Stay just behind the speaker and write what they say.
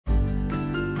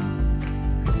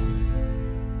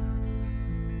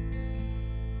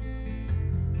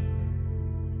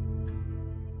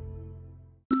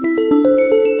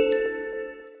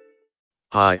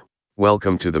Hi,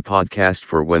 welcome to the podcast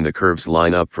for When the Curves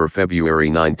Line Up for February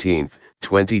 19th,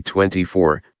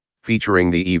 2024, featuring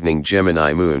the evening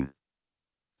Gemini moon.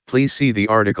 Please see the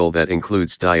article that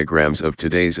includes diagrams of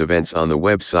today's events on the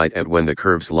website at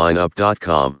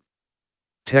whenthecurveslineup.com.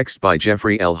 Text by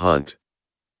Jeffrey L. Hunt.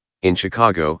 In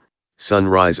Chicago,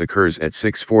 sunrise occurs at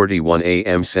 6:41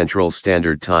 a.m. Central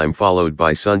Standard Time followed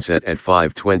by sunset at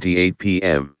 5:28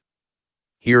 p.m.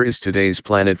 Here is today's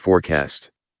planet forecast.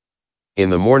 In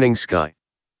the morning sky,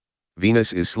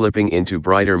 Venus is slipping into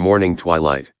brighter morning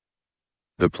twilight.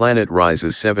 The planet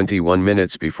rises 71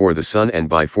 minutes before the sun, and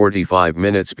by 45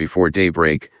 minutes before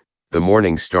daybreak, the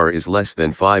morning star is less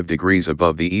than 5 degrees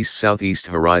above the east-southeast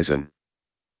horizon.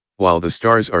 While the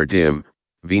stars are dim,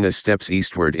 Venus steps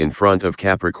eastward in front of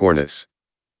Capricornus.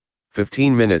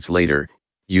 15 minutes later,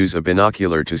 use a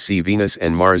binocular to see Venus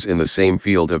and Mars in the same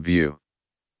field of view.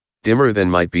 Dimmer than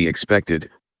might be expected,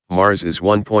 Mars is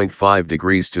 1.5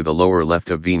 degrees to the lower left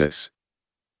of Venus.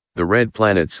 The red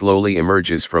planet slowly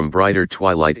emerges from brighter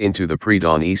twilight into the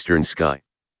pre-dawn eastern sky.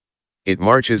 It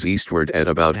marches eastward at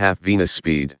about half Venus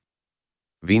speed.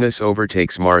 Venus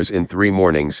overtakes Mars in 3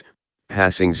 mornings,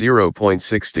 passing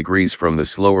 0.6 degrees from the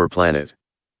slower planet.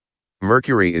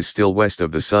 Mercury is still west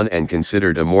of the Sun and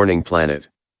considered a morning planet.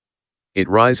 It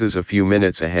rises a few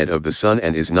minutes ahead of the Sun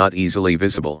and is not easily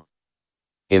visible.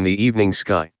 In the evening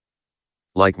sky,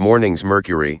 like morning's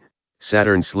Mercury,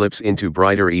 Saturn slips into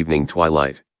brighter evening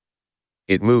twilight.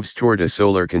 It moves toward a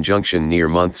solar conjunction near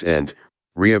month's end,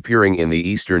 reappearing in the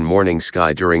eastern morning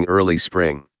sky during early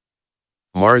spring.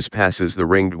 Mars passes the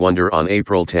ringed wonder on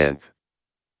April 10th.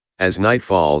 As night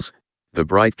falls, the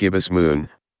bright gibbous moon,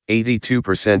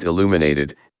 82%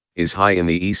 illuminated, is high in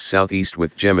the east-southeast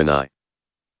with Gemini.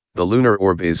 The lunar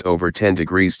orb is over 10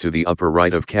 degrees to the upper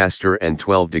right of Castor and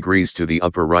 12 degrees to the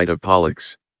upper right of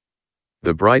Pollux.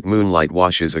 The bright moonlight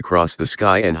washes across the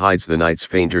sky and hides the night's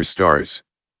fainter stars.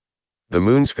 The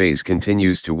moon's phase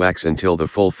continues to wax until the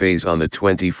full phase on the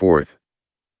 24th.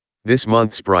 This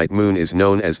month's bright moon is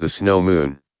known as the snow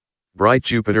moon. Bright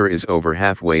Jupiter is over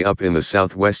halfway up in the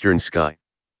southwestern sky.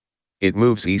 It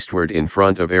moves eastward in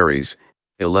front of Aries,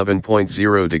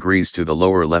 11.0 degrees to the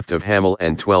lower left of Hamal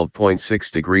and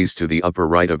 12.6 degrees to the upper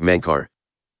right of Menkar.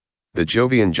 The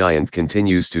Jovian giant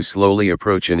continues to slowly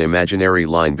approach an imaginary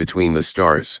line between the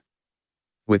stars.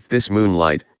 With this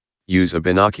moonlight, use a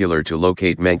binocular to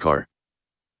locate Menkar.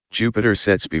 Jupiter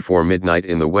sets before midnight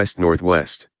in the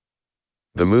west-northwest.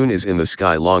 The moon is in the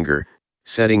sky longer,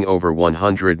 setting over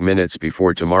 100 minutes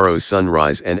before tomorrow's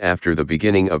sunrise and after the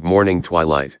beginning of morning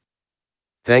twilight.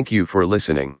 Thank you for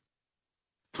listening.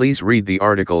 Please read the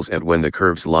articles at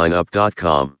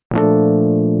whenthecurveslineup.com.